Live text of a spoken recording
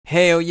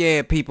Hell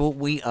yeah, people,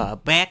 we are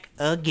back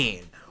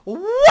again.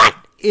 What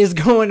is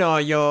going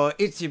on, y'all?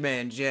 It's your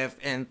man, Jeff,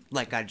 and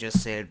like I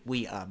just said,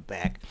 we are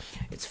back.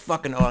 It's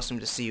fucking awesome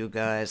to see you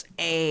guys,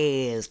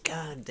 as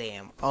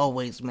goddamn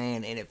always,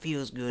 man, and it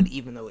feels good,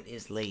 even though it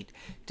is late,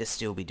 to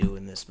still be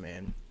doing this,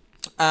 man.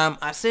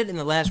 I said in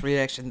the last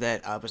reaction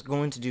that I was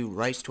going to do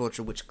rice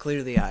torture, which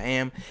clearly I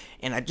am,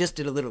 and I just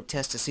did a little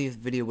test to see if the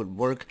video would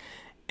work.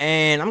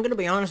 And I'm gonna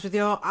be honest with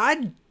y'all,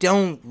 I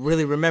don't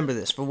really remember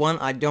this. For one,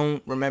 I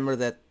don't remember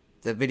that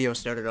the video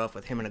started off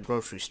with him in a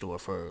grocery store,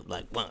 for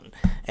like one.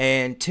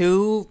 And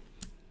two,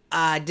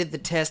 I did the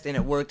test and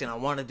it worked, and I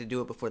wanted to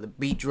do it before the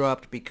beat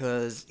dropped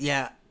because,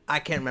 yeah, I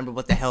can't remember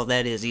what the hell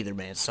that is either,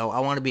 man. So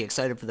I want to be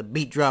excited for the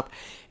beat drop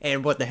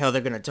and what the hell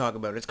they're gonna talk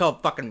about. It's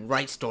called fucking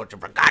rice torture,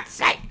 for God's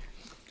sake.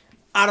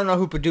 I don't know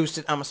who produced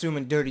it. I'm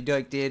assuming Dirty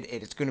Dyke did,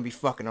 and it's gonna be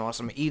fucking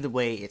awesome. Either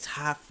way, it's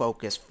high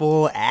focus,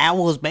 4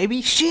 hours,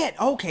 baby.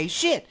 Shit. Okay,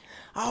 shit.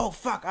 Oh,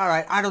 fuck.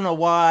 Alright, I don't know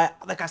why.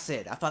 Like I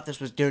said, I thought this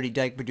was Dirty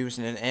Dyke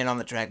producing it and on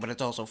the track, but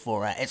it's also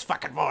 4 hours. It's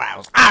fucking 4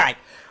 hours. Alright,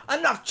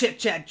 enough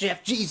chit-chat,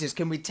 Jeff. Jesus,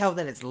 can we tell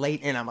that it's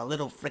late and I'm a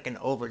little freaking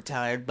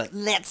overtired? But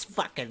let's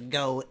fucking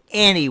go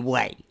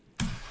anyway.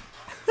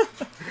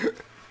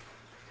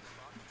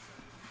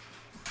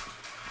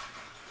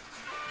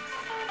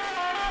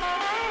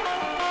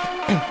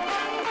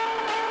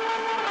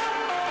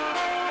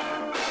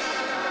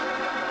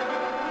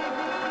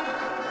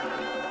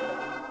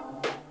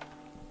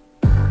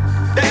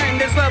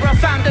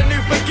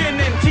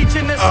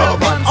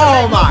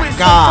 Oh my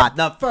god,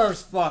 the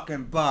first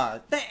fucking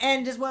bar. The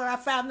end is where I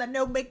found the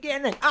new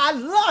beginning. I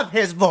love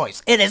his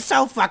voice. It is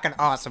so fucking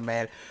awesome,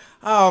 man.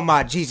 Oh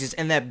my Jesus,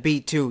 and that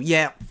beat too.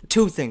 Yeah,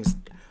 2 things.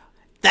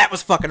 That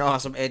was fucking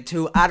awesome. And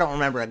 2, I don't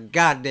remember a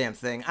goddamn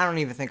thing. I don't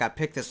even think I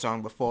picked this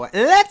song before.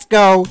 Let's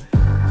go.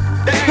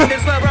 The end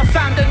is where I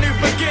found a new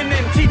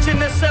beginning. Teaching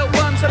the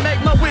silkworms to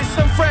make my with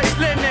some fresh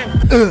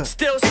linen.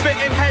 Still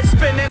spitting, head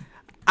spinning.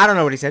 I don't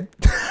know what he said.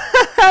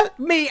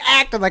 Me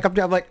acting like I'm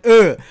like,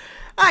 ugh.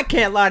 I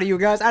can't lie to you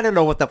guys. I don't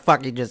know what the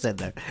fuck he just said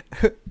there.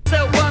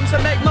 Silkworms to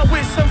make my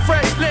with some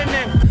fresh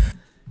linen.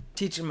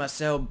 Teaching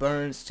myself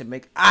burns to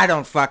make... I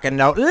don't fucking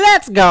know.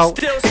 Let's go.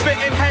 Still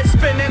spitting, head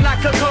spinning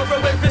like a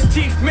cobra with his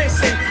teeth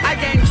missing. I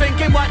ain't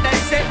drinking what they're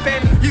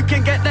sipping. You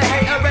can get the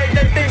haterade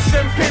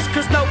edition. Piss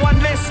cause no one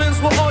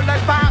listens. We're all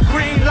about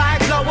green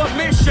light, low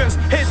emissions.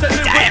 Here's a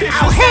new edition.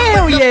 Oh,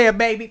 hell yeah,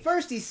 baby.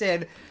 First he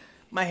said...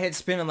 my head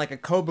spinning like a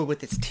cobra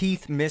with its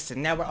teeth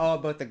missing. Now we're all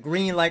about the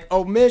green like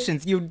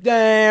omissions. You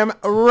damn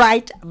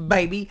right,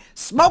 baby.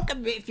 Smoke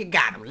 'em if you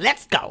got 'em.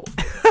 Let's go.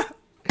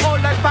 All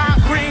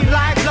about green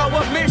light, low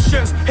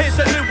emissions. Here's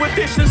a new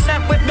edition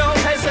sent with no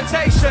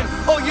hesitation.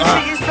 All you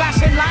see is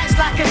flashing lights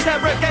like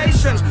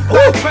interrogations.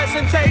 Bad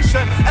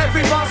presentation,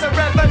 every bar's a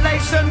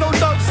revelation. All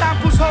dope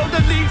samples hold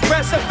a leaf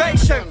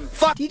reservation.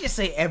 Did you just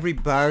say every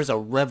bar's a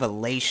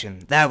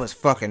revelation? That was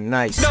fucking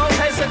nice. No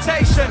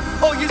hesitation,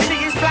 all you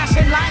see is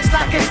flashing lights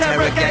like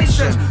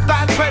interrogations.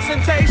 Bad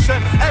presentation,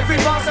 every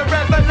bar's a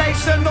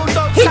revelation. All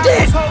dope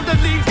samples hold a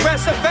leaf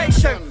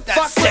reservation.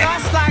 Fuck with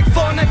us like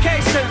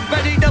fornication.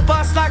 Ready to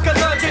bust like a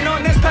virgin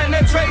on this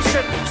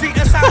penetration. Treat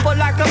a sample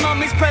like a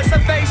mummy's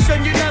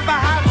preservation. You never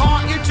have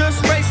heart, you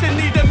just racing.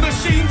 Need a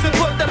machine to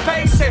put the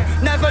pace in.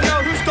 Never know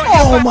who's got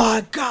your back. Oh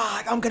my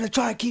god, I'm gonna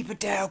try and keep it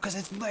down because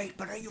it's late,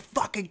 but are you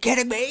fucking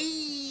kidding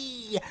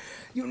me?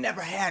 You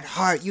never had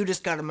heart, you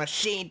just got a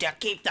machine to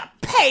keep the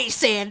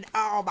pace in.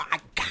 Oh my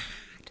god.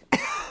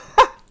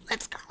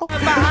 Let's go.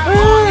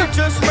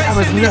 That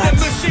was nuts.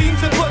 Machine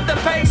to put the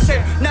pace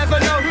in. Never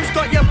know who's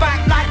got your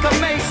back like a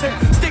mason.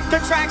 Stick to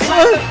tracks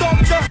like a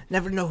dog just.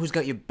 Never know who's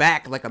got your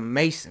back like a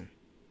mason.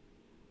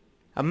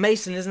 A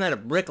mason, isn't that a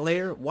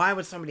bricklayer? Why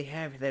would somebody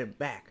have their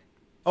back?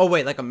 Oh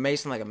wait, like a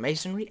mason, like a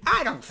masonry?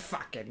 I don't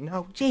fucking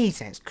know.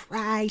 Jesus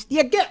Christ.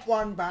 You get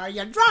one bar,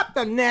 you drop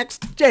the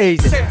next.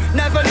 Jesus.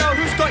 Never know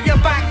who's got your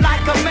back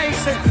like a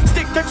mason.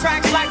 Stick to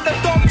tracks like the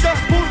dog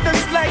just pulled the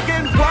sleigh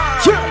in.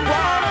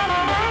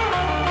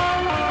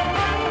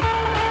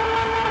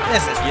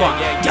 This is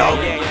fucking dope.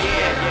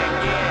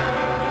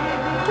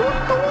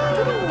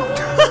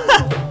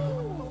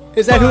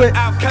 Is that who it?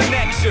 Okay.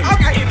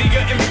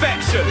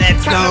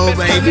 Let's go,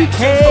 baby.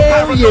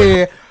 Hell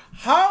yeah.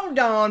 Hold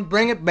on,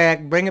 bring it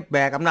back, bring it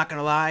back. I'm not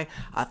gonna lie,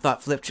 I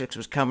thought Flip Tricks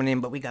was coming in,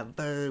 but we got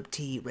Verb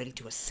T ready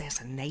to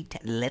assassinate.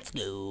 Let's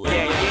go.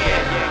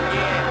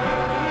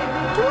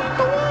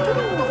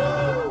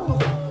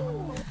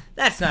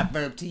 That's not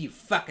Verb T, you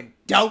fucking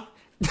dope.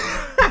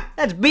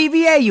 That's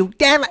BVA, you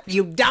damn it,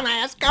 you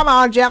dumbass. Come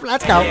on, Jeff,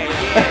 let's go.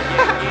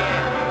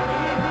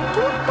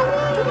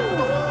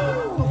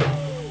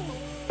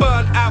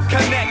 Burnt out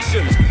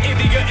connections,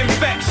 idiot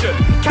infection,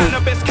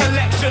 cannabis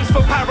collections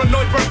for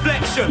paranoid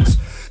reflections.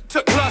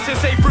 Took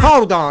classes A through.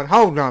 Hold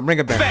on, bring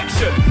it back.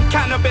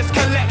 Cannabis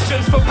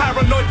collections for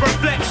paranoid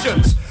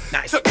reflections.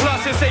 Nice. Took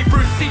classes A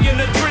through C in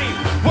a dream.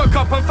 Woke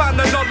up and found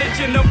the knowledge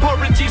in the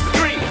porridgey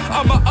stream.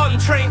 I'm an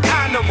untrained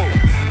animal.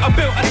 I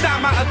built a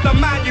dam out of the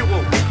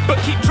manual, but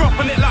keep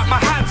dropping it like my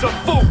hands are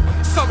full.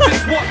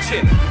 Something's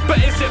watching, but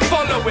is it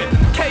following?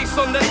 Case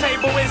on the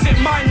table, is it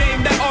my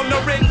name they're on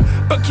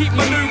keep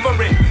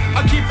maneuvering.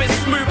 I keep it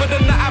smoother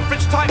than the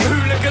average type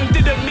hooligan.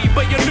 Didn't meet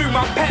but you knew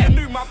my pet.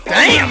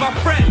 Damn. My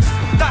friends,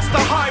 that's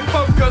the high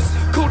focus.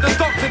 Call the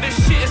doctor, this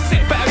shit is sick,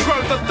 better grow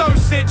the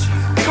dosage.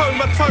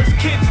 Comatose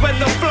kids when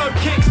the flow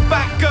kicks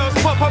back. Girls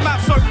pop them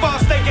out so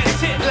fast they get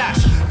tit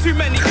lash. Too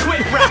many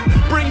quick rap,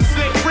 bring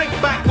slick, bring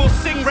back. We'll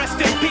sing rest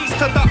in peace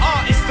to the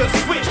artists that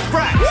switched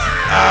tracks.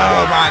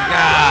 Oh my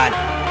god.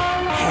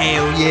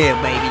 Hell yeah,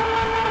 baby.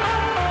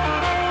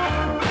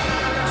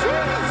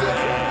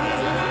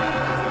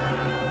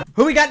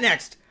 Who we got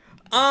next?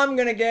 I'm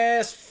gonna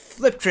guess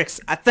Flip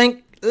Tricks, I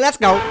think. Let's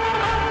go.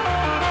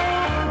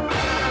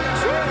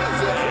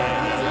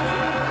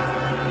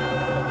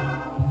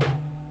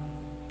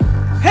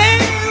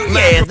 Hell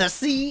yeah, the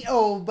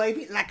CEO,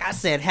 baby. Like I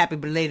said, happy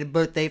belated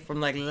birthday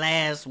from like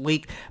last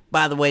week.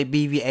 By the way,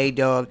 BIIIIG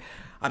dog,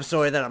 I'm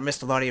sorry that I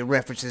missed a lot of your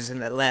references in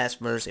that last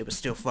verse. It was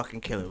still fucking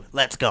killer.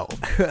 Let's go.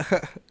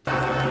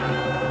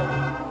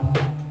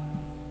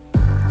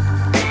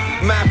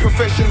 My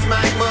profession's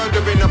Mac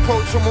murdering,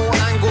 approach from all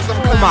angles.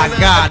 Oh my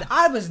god,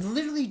 I was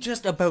literally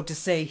just about to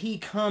say he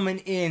coming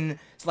in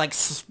like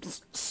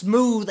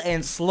smooth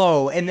and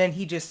slow, and then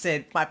he just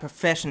said my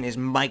profession is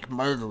Mike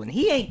murdering.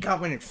 He ain't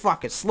coming in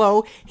fucking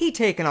slow. He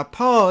taking a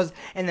pause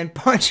and then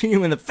punching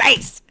you in the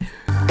face.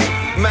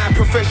 My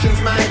profession's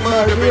Mac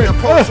murdering,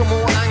 approach from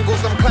all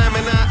angles. I'm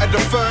climbing out of the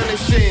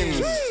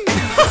furnishings.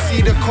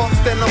 See the cops,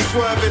 then I'm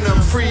swerving them.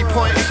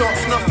 3-point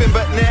shots, nothing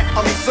but net,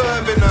 I'm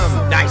serving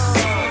them. Nice.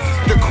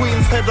 The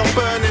Queen's head, I'm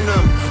burning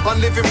them.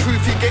 I'm living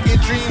proof you get your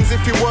dreams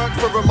if you work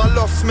for them. I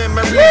lost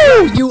memories.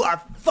 Woo! You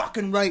are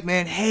fucking right,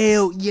 man.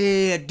 Hell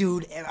yeah,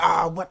 dude.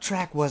 What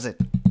track was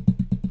it?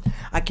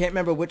 I can't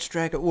remember which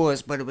track it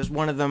was, but it was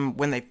one of them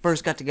when they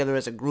first got together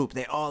as a group.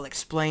 They all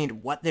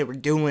explained what they were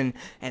doing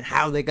and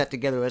how they got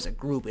together as a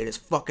group. It is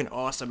fucking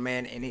awesome,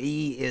 man, and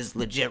he is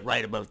legit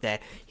right about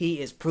that. He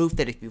is proof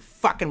that if you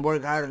fucking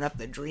work hard enough,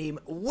 the dream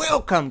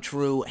will come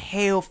true.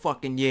 Hell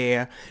fucking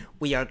yeah.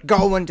 We are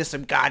going to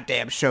some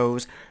goddamn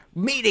shows.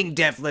 Meeting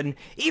Devlin,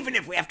 even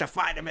if we have to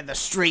find him in the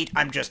street.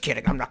 I'm just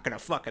kidding, I'm not gonna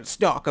fucking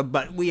stalk him,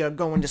 but we are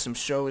going to some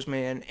shows,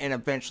 man, and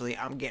eventually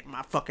I'm getting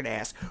my fucking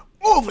ass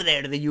over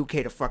there to the UK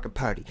to fucking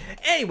party.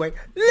 Anyway,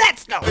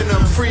 let's go!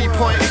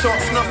 3-point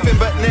shots, nothing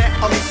but net,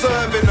 I'm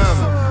serving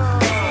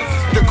them.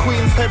 The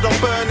Queen's head,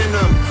 I'm burning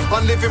them.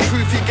 I'm living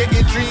proof you get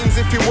your dreams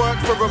if you work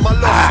for them. I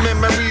lost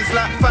memories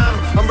like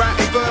fam, I'm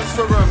writing verse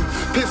for them.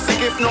 Piss a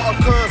gift, not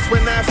a curse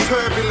when life's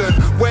turbulent.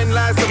 When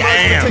lies the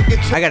most, take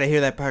your I gotta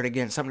hear that part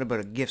again. Something about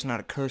a gift's not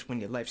a curse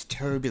when your life's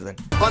turbulent.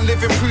 I'm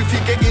living proof you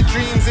get your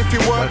dreams if you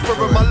work for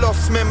them. I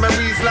lost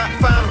memories like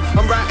fam,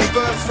 I'm writing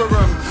verse for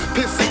them.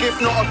 Piss a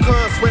gift, not a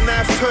curse when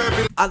life's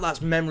turbulent. I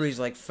lost memories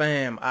like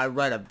fam, I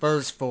write a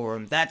verse for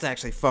him. That's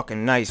actually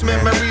fucking nice,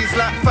 man. Memories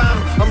like fam,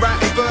 I'm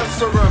writing verse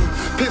for them.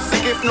 Piss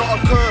a gift, not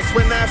a curse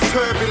when life's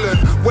turbulent.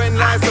 When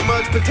lies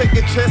emerge, protect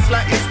your chest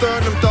like your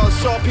sternum does.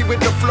 Sharpie with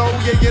the flow,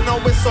 yeah, you know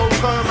it's so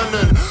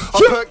permanent. I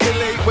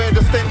percolate where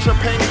the stench of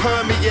pain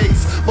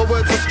permeates. My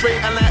words are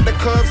straight and like the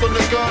curves on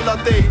the girl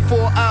I date. 4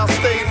 hours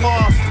stay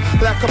masked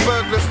like a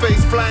burglar's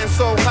face. Flying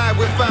so high,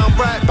 we're found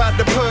right by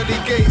the pearly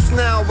gates.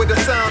 Now with a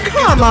sound that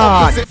gives the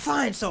opposite.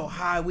 Flying so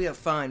high, we are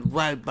found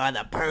right by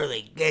the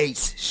pearly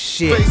gates.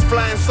 Shit. Face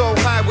flying so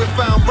high, we're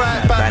found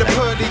right by the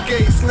pearly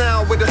gates.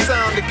 Now with a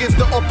sound that gives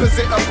the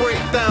opposite of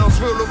breakdowns.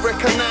 Real to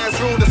recognize,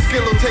 real the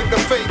skill will take the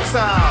fakes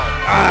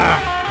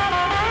out.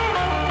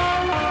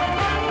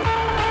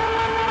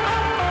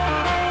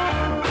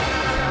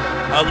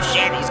 Oh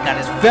shit, he's got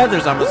his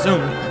feathers, I'm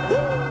assuming.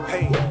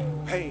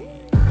 Hey,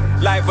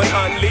 live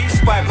and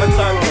unleashed by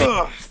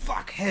Baton.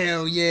 Fuck,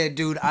 hell yeah,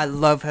 dude. I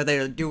love how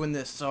they're doing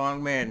this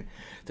song, man.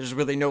 There's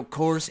really no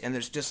chorus, and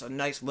there's just a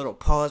nice little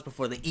pause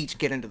before they each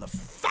get into the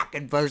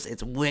fucking verse.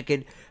 It's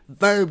wicked.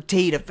 Verb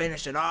T to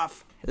finish it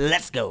off.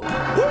 Let's go.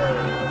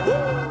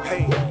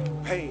 Hey,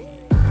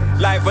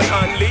 live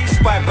and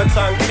unleashed by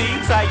Baton T.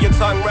 Tie your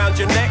tongue round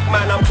your neck,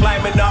 man, I'm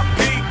climbing up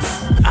peaks.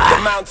 The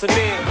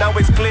mountaineer, now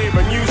it's clear,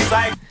 a new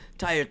sight.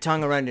 Tie your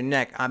tongue around your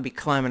neck. I'll be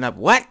climbing up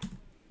what?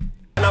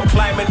 And I'm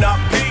climbing up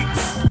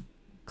peaks.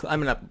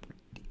 Climbing up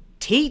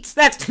teats?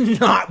 That's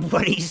not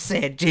what he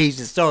said.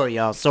 Jesus, sorry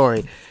y'all,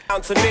 sorry.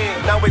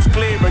 Mountaineer, now it's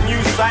clear, a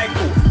new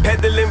cycle.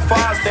 Pedaling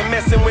fast, they're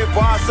messing with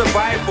our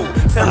survival.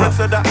 Terror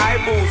to the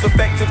eyeballs,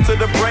 effective to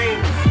the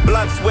brain.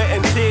 Blood, sweat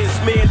and tears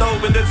smeared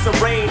over the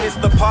terrain. It's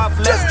the path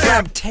less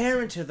trapped.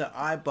 Tearing to the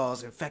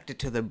eyeballs, infected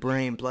to the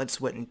brain. Blood,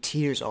 sweat and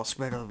tears all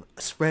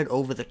spread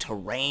over the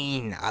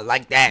terrain. I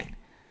like that.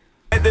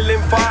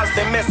 Pedaling fast,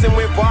 they're messing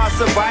with our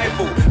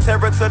survival.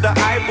 Terror to the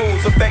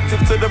eyeballs, effective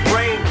to the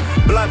brain.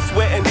 Blood,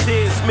 sweat and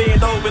tears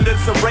smeared over the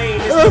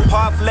terrain. It's the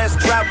path less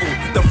traveled.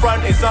 The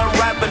front is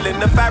unraveling,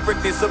 the fabric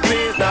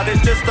disappears. Now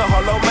there's just a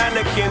hollow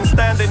mannequin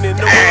standing in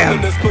the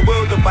wilderness,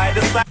 bewildered by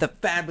the sight. The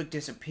fabric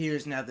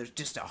disappears, now there's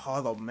just a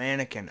hollow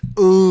mannequin.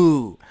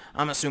 Ooh,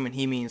 I'm assuming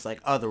he means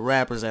like other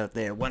rappers out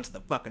there. Once the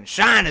fucking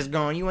shine is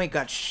gone, you ain't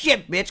got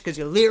shit, bitch, cause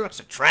your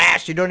lyrics are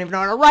trash. You don't even know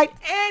how to write.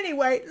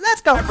 Anyway,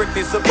 let's go. Fabric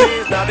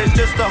disappears, now there's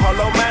just a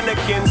hollow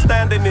mannequin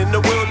standing in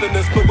the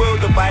wilderness,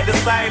 bewildered by the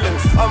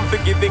silence.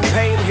 Unforgiving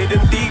pain hidden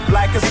hidden deep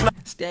like a sniper.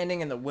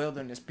 Standing in the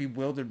wilderness,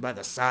 bewildered by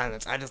the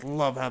silence. I just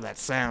love how that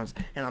sounds.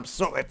 And I'm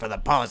sorry for the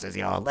pauses,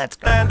 y'all. Let's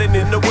go. Standing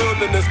in the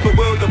wilderness,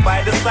 bewildered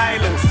by the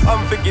silence.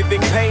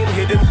 Unforgiving pain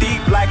hidden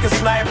deep like a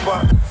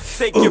sniper.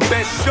 Take your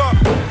best shot.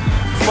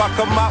 Fuck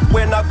 'em up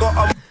when I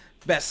got 'em.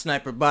 Best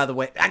sniper, by the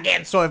way.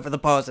 Again, sorry for the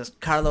pauses.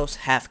 Carlos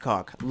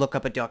Hathcock. Look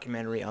up a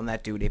documentary on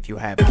that dude if you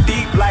haven't.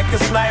 Deep like a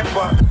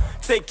sniper.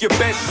 Take your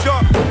best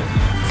shot.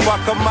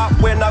 Fuck 'em up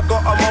when I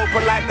got 'em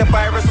open like the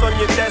virus on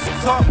your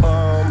desktop.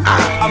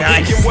 I'm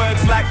nice. thinking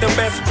words like the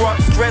best crop.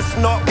 Stress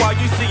not while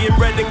you seeing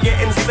red and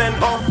getting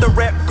sent off. The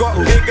rep got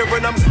bigger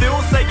and I'm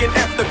still saying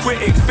F the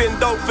critics. Been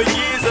dope for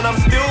years and I'm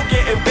still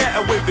getting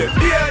better with it.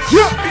 Bitch.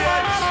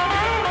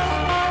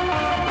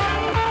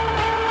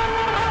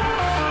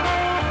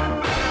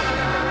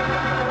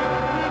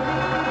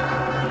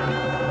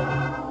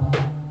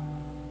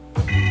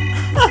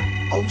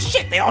 Oh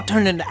shit, they all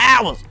turned into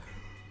owls.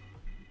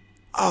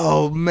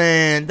 Oh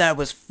man, that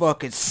was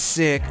fucking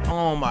sick.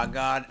 Oh my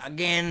god.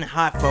 Again,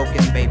 high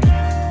focus, baby.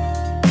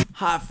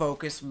 High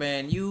focus,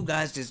 man. You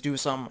guys just do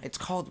something. It's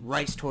called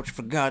Rice Torch,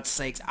 for God's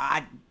sakes.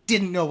 I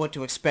didn't know what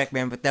to expect,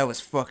 man, but that was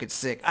fucking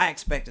sick. I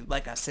expected,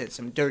 like I said,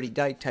 some Dirty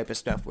Dyke type of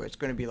stuff where it's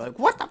gonna be like,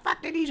 what the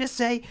fuck did he just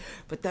say?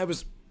 But that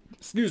was,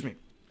 excuse me.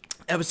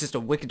 That was just a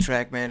wicked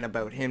track, man,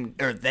 about him,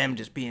 or them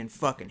just being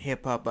fucking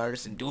hip-hop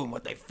artists and doing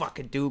what they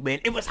fucking do,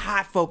 man. It was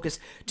high focus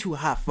to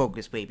high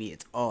focus, baby.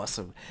 It's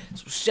awesome.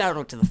 So shout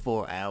out to the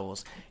 4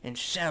 Owls, and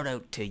shout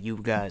out to you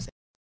guys,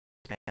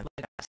 man.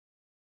 Like I said,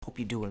 hope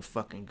you're doing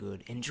fucking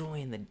good.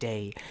 Enjoying the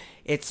day.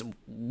 It's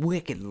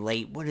wicked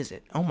late. What is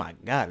it? Oh my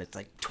god, it's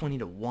like 20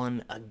 to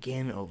 1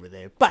 again over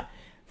there. But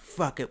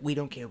fuck it, we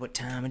don't care what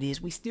time it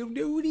is. We still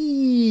do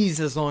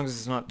these as long as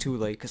it's not too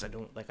late, because I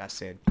don't, like I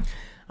said,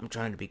 I'm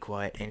trying to be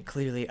quiet, and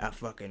clearly I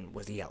fucking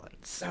was yelling.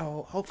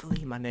 So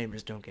hopefully my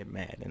neighbors don't get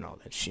mad and all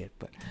that shit.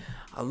 But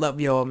I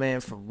love y'all,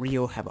 man, for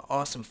real. Have an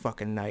awesome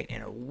fucking night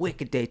and a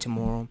wicked day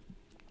tomorrow.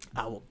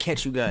 I will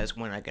catch you guys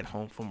when I get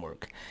home from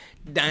work.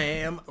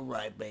 Damn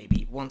right,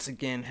 baby. Once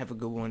again, have a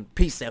good one.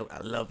 Peace out. I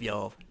love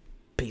y'all.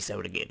 Peace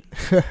out again.